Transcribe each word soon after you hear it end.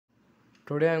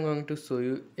Today I'm going to show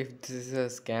you if this is a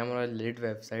scam or a lit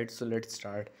website. So let's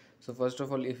start. So first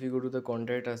of all, if you go to the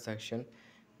contact us section,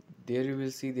 there you will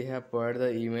see they have provided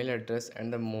the email address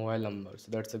and the mobile number.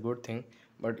 So that's a good thing.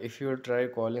 But if you try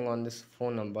calling on this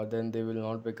phone number, then they will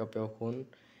not pick up your phone.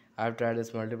 I've tried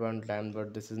this multiple times,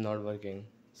 but this is not working.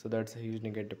 So that's a huge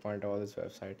negative point about this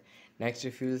website. Next,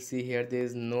 if you will see here, there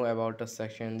is no about us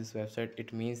section in this website.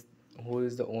 It means who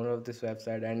is the owner of this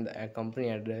website and the company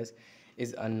address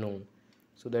is unknown.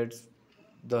 So that's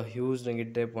the huge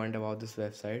negative point about this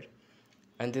website.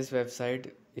 And this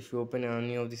website, if you open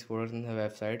any of these products in the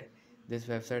website, this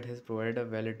website has provided a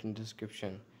valid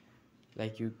description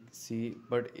like you see.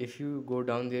 But if you go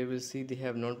down there, you will see they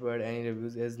have not provided any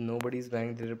reviews as nobody is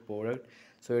buying their product.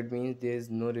 So it means there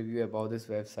is no review about this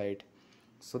website.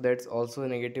 So that's also a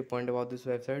negative point about this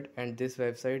website. And this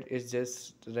website is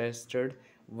just registered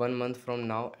 1 month from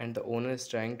now, and the owner is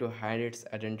trying to hide its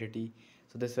identity.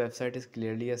 So this website is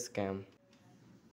clearly a scam.